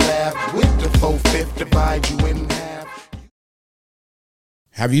dare laugh. With the 4/5 divide you in half.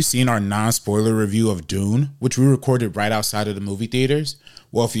 Have you seen our non-spoiler review of Dune, which we recorded right outside of the movie theaters?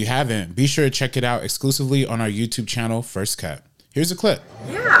 Well, if you haven't, be sure to check it out exclusively on our YouTube channel, First Cut. Here's a clip.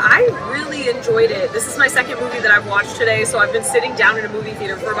 Yeah, I really enjoyed it. This is my second movie that I've watched today, so I've been sitting down in a movie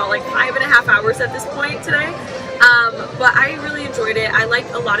theater for about like 5.5 hours at this point today. But I really enjoyed it. I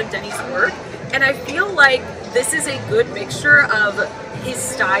liked a lot of Denis's work, and I feel like this is a good mixture of his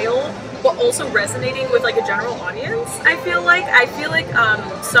style, but also resonating with like a general audience. I feel like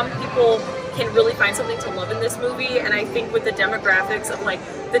some people can really find something to love in this movie, and I think with the demographics of like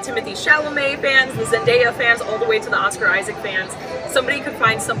the Timothée Chalamet fans, the Zendaya fans, all the way to the Oscar Isaac fans, somebody could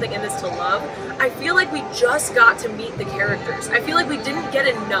find something in this to love. I feel like we just got to meet the characters. I feel like we didn't get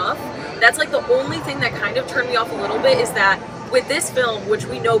enough. That's like the only thing that kind of turned me off a little bit, is that with this film, which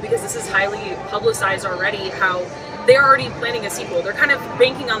we know because this is highly publicized already, how they're already planning a sequel. They're kind of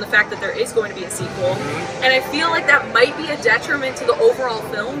banking on the fact that there is going to be a sequel. And I feel like that might be a detriment to the overall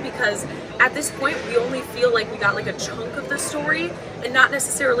film, because at this point we only feel like we got like a chunk of the story and not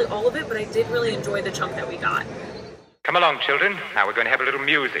necessarily all of it, but I did really enjoy the chunk that we got. Come along, children. Now we're going to have a little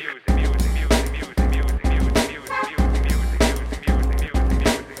music.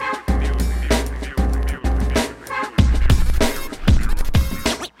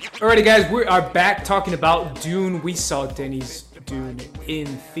 Alrighty, guys, we are back talking about Dune. We saw Denis Dune in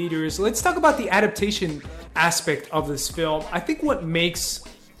theaters. Let's talk about the adaptation aspect of this film. I think what makes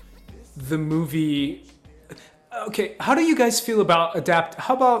the movie... Okay, how do you guys feel about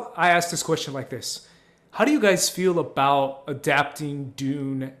How about I ask this question like this? How do you guys feel about adapting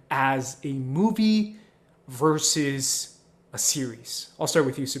Dune as a movie versus a series? I'll start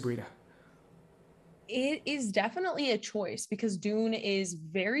with you, Sabrina. It is definitely a choice because Dune is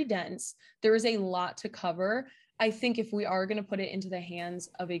very dense. There is a lot to cover. I think if we are going to put it into the hands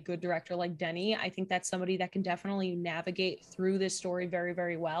of a good director like Denis, I think that's somebody that can definitely navigate through this story very,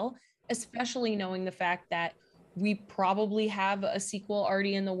 very well, especially knowing the fact that we probably have a sequel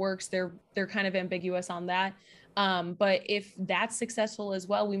already in the works. They're kind of ambiguous on that. But if that's successful as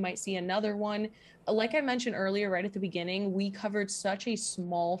well, we might see another one. Like I mentioned earlier, right at the beginning, we covered such a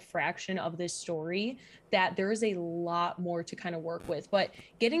small fraction of this story that there is a lot more to kind of work with. But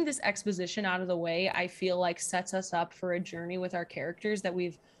getting this exposition out of the way, I feel like sets us up for a journey with our characters that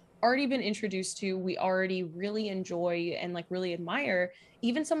we've already been introduced to, we already really enjoy and like really admire.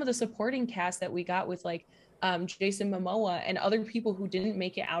 Even some of the supporting cast that we got with like Jason Momoa, and other people who didn't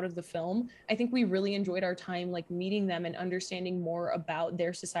make it out of the film. I think we really enjoyed our time like meeting them and understanding more about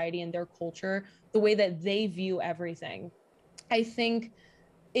their society and their culture, the way that they view everything. I think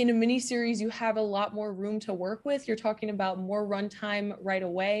in a miniseries, you have a lot more room to work with. You're talking about more runtime right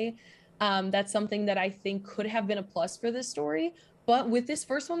away. That's something that I think could have been a plus for this story. But with this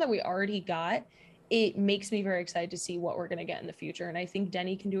first one that we already got, it makes me very excited to see what we're going to get in the future. And I think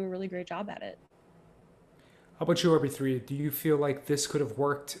Denny can do a really great job at it. How about you, RB3? Do you feel like this could have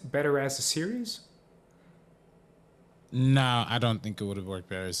worked better as a series? No, I don't think it would have worked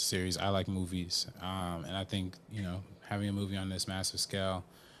better as a series. I like movies, and I think having a movie on this massive scale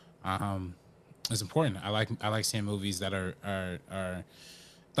is important. I like seeing movies that are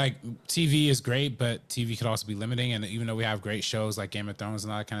like TV is great, but TV could also be limiting. And even though we have great shows like Game of Thrones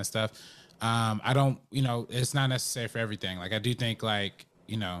and all that kind of stuff, I don't, it's not necessary for everything. Like I do think like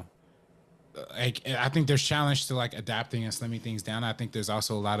I think there's challenge to like adapting and slimming things down. I think there's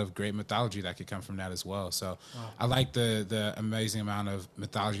also a lot of great mythology that could come from that as well. So I like the amazing amount of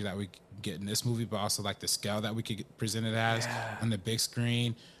mythology that we get in this movie, but also like the scale that we could present it as on the big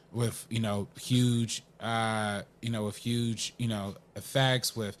screen with huge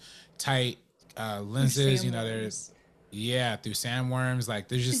effects, with tight lenses. There's through sandworms. Like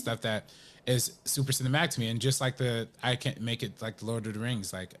there's just stuff that is super cinematic to me, and just like I can't make it like the Lord of the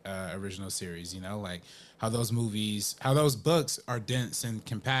Rings like original series, like how those books are dense and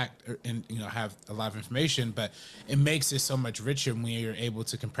compact and have a lot of information, but it makes it so much richer when you're able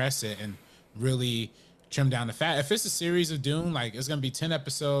to compress it and really trim down the fat. If it's a series of Dune, like it's gonna be 10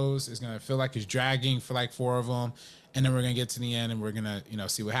 episodes, it's gonna feel like it's dragging for like 4 of them, and then we're gonna get to the end and we're gonna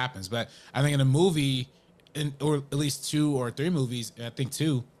see what happens. But I think in a movie, or at least 2 or 3 movies, I think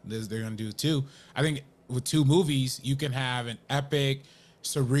 2, they're going to do 2. I think with 2 movies, you can have an epic,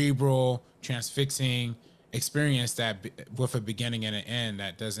 cerebral, transfixing experience that with a beginning and an end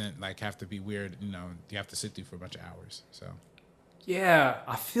that doesn't like have to be weird. You have to sit through for a bunch of hours. So. Yeah,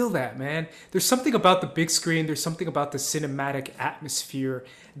 I feel that, man. There's something about the big screen. There's something about the cinematic atmosphere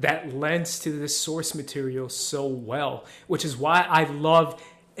that lends to this source material so well, which is why I love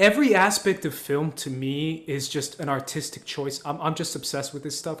every aspect of film. To me is just an artistic choice. I'm just obsessed with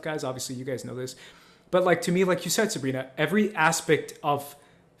this stuff, guys. Obviously, you guys know this. But like to me, like you said, Sabrina, every aspect of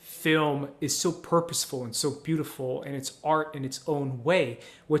film is so purposeful and so beautiful, and it's art in its own way,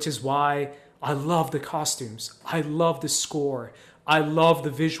 which is why I love the costumes. I love the score. I love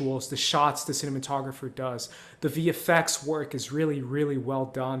the visuals, the shots the cinematographer does. The VFX work is really, really well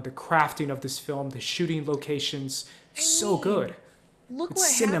done. The crafting of this film, the shooting locations, so good. Look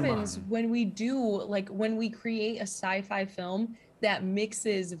what happens when we create a sci-fi film that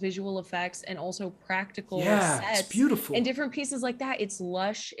mixes visual effects and also practical sets. It's beautiful. And different pieces like that. It's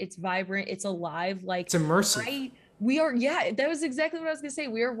lush, it's vibrant, it's alive. Like it's immersive. That was exactly what I was gonna say.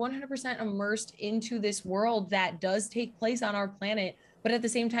 We are 100% immersed into this world that does take place on our planet, but at the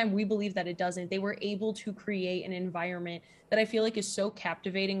same time, we believe that it doesn't. They were able to create an environment that I feel like is so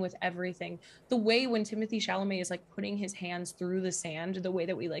captivating with everything. The way when Timothée Chalamet is like putting his hands through the sand, the way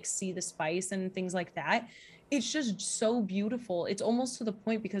that we like see the spice and things like that, it's just so beautiful. It's almost to the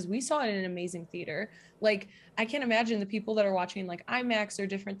point, because we saw it in an amazing theater. Like I can't imagine the people that are watching like IMAX or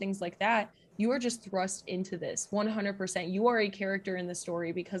different things like that. You are just thrust into this 100%. You are a character in the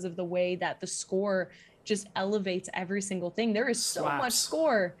story because of the way that the score just elevates every single thing. There is so much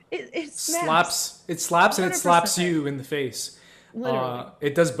score. It slaps. It slaps and 100%. It slaps you in the face. Literally.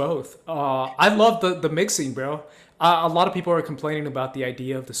 It does both. I love the mixing, bro. A lot of people are complaining about the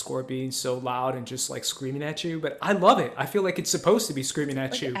idea of the score being so loud and just like screaming at you, but I love it. I feel like it's supposed to be screaming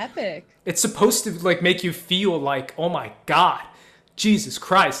at you. Epic. It's supposed to like make you feel like, oh my God, Jesus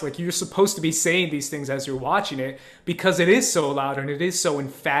Christ. Like you're supposed to be saying these things as you're watching it, because it is so loud and it is so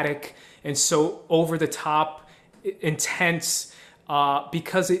emphatic and so over the top, intense,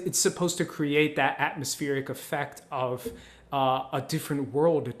 because it's supposed to create that atmospheric effect of a different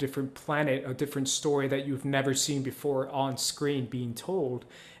world, a different planet, a different story that you've never seen before on screen being told.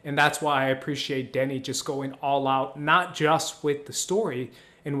 And that's why I appreciate Denny just going all out, not just with the story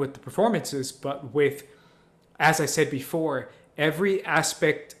and with the performances, but with, as I said before, every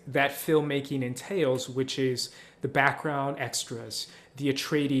aspect that filmmaking entails, which is the background extras, the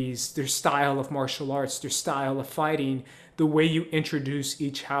Atreides, their style of martial arts, their style of fighting, the way you introduce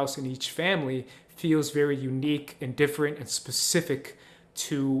each house and each family feels very unique and different and specific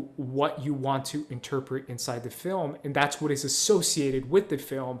to what you want to interpret inside the film. And that's what is associated with the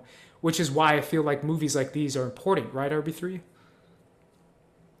film, which is why I feel like movies like these are important, right, RB3?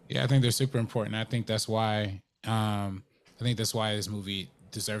 Yeah, I think they're super important. I think that's why this movie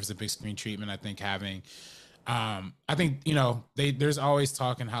deserves the big screen treatment. I think having I think, there's always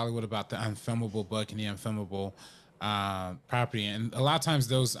talk in Hollywood about the unfilmable book and the unfilmable property, and a lot of times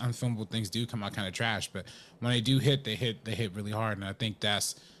those unfilmable things do come out kind of trash, but when they do hit, they hit really hard. And I think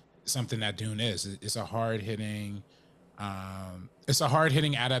that's something that Dune is. It's a hard hitting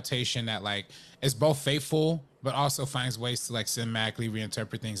adaptation that like is both faithful but also finds ways to like cinematically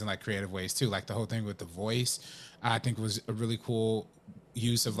reinterpret things in like creative ways too. Like the whole thing with the voice, I think was a really cool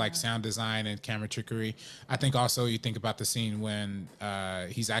use of like sound design and camera trickery. I think also you think about the scene when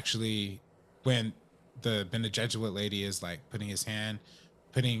when the Bene Gesserit lady is like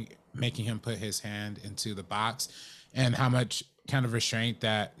making him put his hand into the box, and how much kind of restraint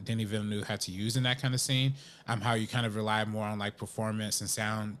that Denis Villeneuve had to use in that kind of scene. How you kind of rely more on like performance and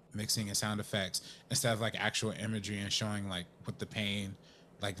sound mixing and sound effects instead of like actual imagery and showing like what the pain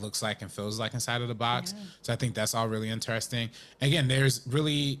like looks like and feels like inside of the box. Yeah. So I think that's all really interesting. Again, there's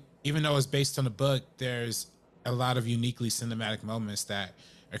really, even though it's based on a book, there's a lot of uniquely cinematic moments that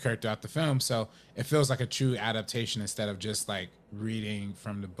occur throughout the film. So it feels like a true adaptation instead of just like reading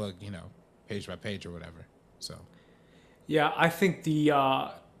from the book, page by page or whatever. So. Yeah, I think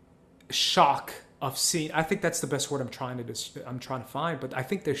the shock of seeing, I think that's the best word I'm trying to find, but I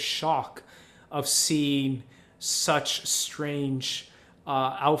think the shock of seeing such strange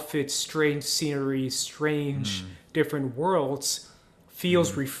outfits, strange scenery, strange different worlds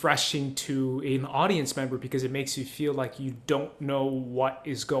feels refreshing to an audience member, because it makes you feel like you don't know what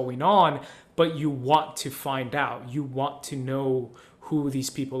is going on, but you want to find out. You want to know who these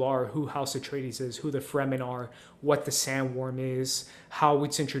people are, who House Atreides is, who the Fremen are, what the Sandworm is, how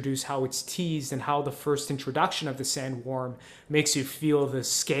it's introduced, how it's teased, and how the first introduction of the Sandworm makes you feel the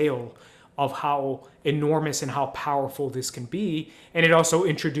scale of how enormous and how powerful this can be. And it also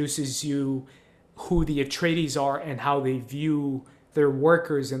introduces you who the Atreides are and how they view their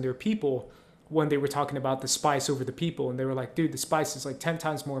workers and their people, when they were talking about the spice over the people. And they were like, dude, the spice is like 10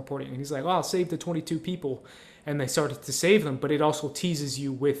 times more important. And he's like, well, I'll save the 22 people. And they started to save them. But it also teases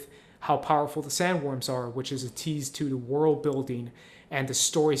you with how powerful the Sandworms are, which is a tease to the world building and the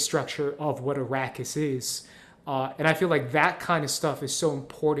story structure of what Arrakis is. And I feel like that kind of stuff is so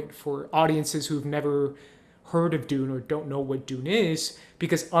important for audiences who've never heard of Dune or don't know what Dune is,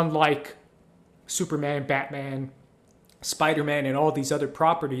 because unlike Superman, Batman, Spider-Man, and all these other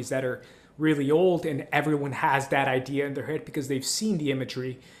properties that are really old and everyone has that idea in their head because they've seen the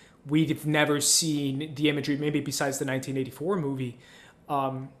imagery, we've never seen the imagery, maybe besides the 1984 movie.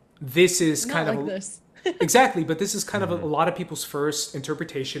 This is Not kind like of this. Exactly, but this is kind of a lot of people's first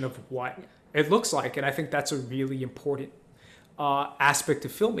interpretation of what it looks like, and I think that's a really important aspect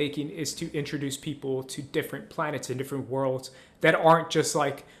of filmmaking, is to introduce people to different planets and different worlds that aren't just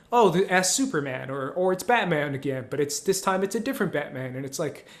like, oh, that's Superman or it's Batman again, but it's this time it's a different Batman, and it's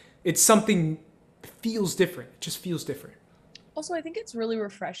like it's something feels different. It just feels different. Also, I think it's really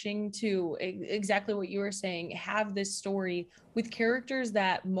refreshing to exactly what you were saying, have this story with characters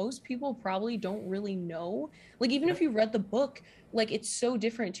that most people probably don't really know. Like, even if you read the book, like, it's so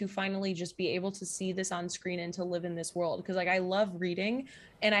different to finally just be able to see this on screen and to live in this world. Because, like, I love reading,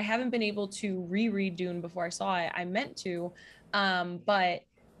 and I haven't been able to reread Dune before I saw it. I meant to, but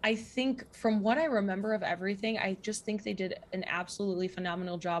I think from what I remember of everything, I just think they did an absolutely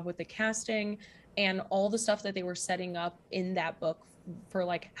phenomenal job with the casting and all the stuff that they were setting up in that book for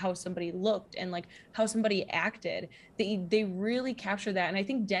like how somebody looked and like how somebody acted. They really captured that. And I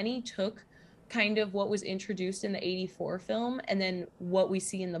think Denny took kind of what was introduced in the 84 film and then what we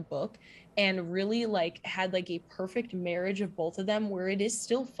see in the book and really like had like a perfect marriage of both of them, where it is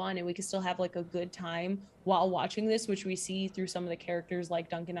still fun and we can still have like a good time while watching this, which we see through some of the characters like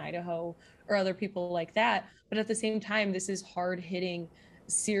Duncan Idaho or other people like that. But at the same time, this is hard hitting,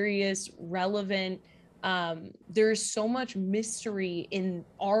 serious, relevant. There's so much mystery in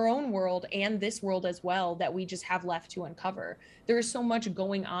our own world and this world as well that we just have left to uncover. There is so much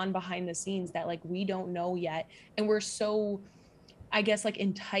going on behind the scenes that like we don't know yet, and we're so, I guess, like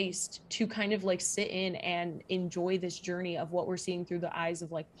enticed to kind of like sit in and enjoy this journey of what we're seeing through the eyes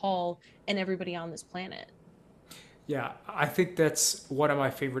of like Paul and everybody on this planet. Yeah, I think that's one of my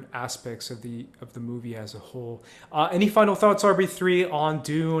favorite aspects of the movie as a whole. Any final thoughts, RB3, on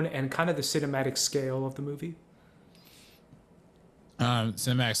Dune and kind of the cinematic scale of the movie?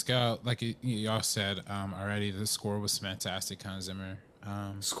 Cinematic scale, like y'all said already, the score was fantastic. Hans Zimmer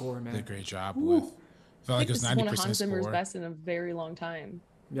score, man, did a great job with. I felt like it was 90% score. One of Hans Zimmer's best in a very long time.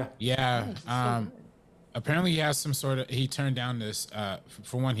 Yeah. Yeah. Apparently, he has some sort of. He turned down this.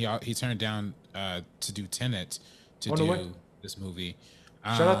 For one, he turned down to do Tenet. To do this movie.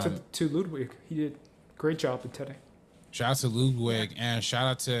 Shout out to Ludwig. He did a great job in Tenet. Shout out to Ludwig, and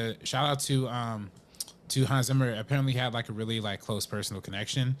shout out to to Hans Zimmer apparently had like a really like close personal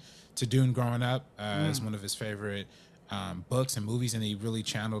connection to Dune growing up. It's one of his favorite books and movies, and he really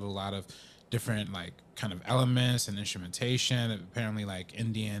channeled a lot of different like kind of elements and instrumentation, apparently like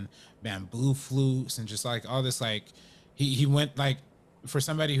Indian bamboo flutes and just like all this, like he went like, for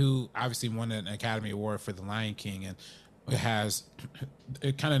somebody who obviously won an Academy Award for The Lion King and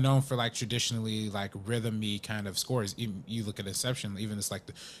it kind of known for like traditionally like rhythmy kind of scores. Even, you look at Inception, even it's like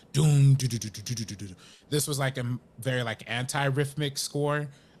the doom, this was like a very like anti-rhythmic score.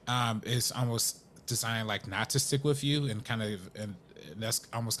 It's almost designed like not to stick with you and that's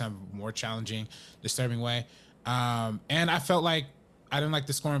almost kind of more challenging, disturbing way. And I felt like I didn't like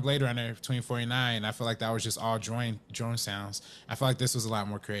the score in Blade Runner 2049. I felt like that was just all drone sounds. I felt like this was a lot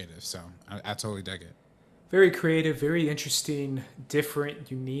more creative, so I totally dug it. Very creative, very interesting, different,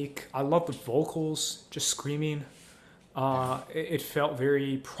 unique. I love the vocals, just screaming. It felt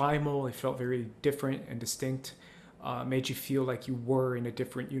very primal. It felt very different and distinct. Made you feel like you were in a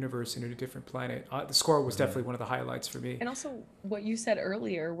different universe and in a different planet. The score was definitely one of the highlights for me. And also what you said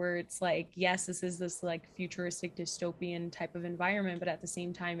earlier, where it's like, yes, this is this like futuristic dystopian type of environment, but at the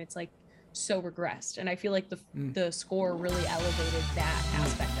same time, it's like so regressed. And I feel like the score really elevated that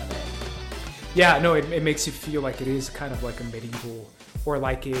aspect of it. Yeah, no, it makes you feel like it is kind of like a medieval, or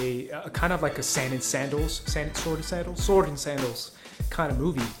like a kind of like a Sword and Sandals kind of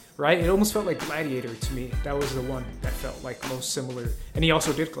movie, right? It almost felt like Gladiator to me. That was the one that felt like most similar. And he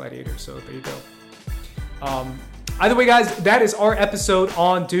also did Gladiator, so there you go. Either way, guys, that is our episode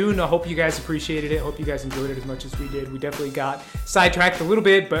on Dune. I hope you guys appreciated it. I hope you guys enjoyed it as much as we did. We definitely got sidetracked a little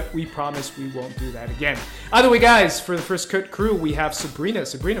bit, but we promise we won't do that again. Either way, guys, for the First Cut crew, we have Sabrina.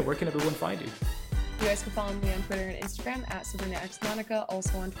 Sabrina, where can everyone find you? You guys can follow me on Twitter and Instagram at SabrinaXMonica,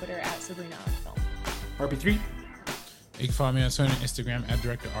 also on Twitter at SabrinaOnFilm. RB3. You can follow me on Twitter and Instagram at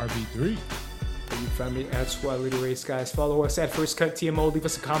Director RB3. You found me at Squad Leader Race, guys. Follow us at First Cut TMO. Leave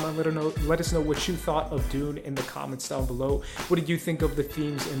us a comment. Let us know what you thought of Dune in the comments down below. What did you think of the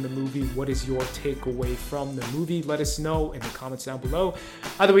themes in the movie? What is your takeaway from the movie? Let us know in the comments down below.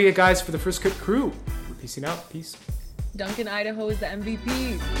 Either way, guys, for the First Cut crew, we're peacing out. Peace. Duncan, Idaho is the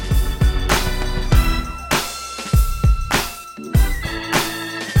MVP.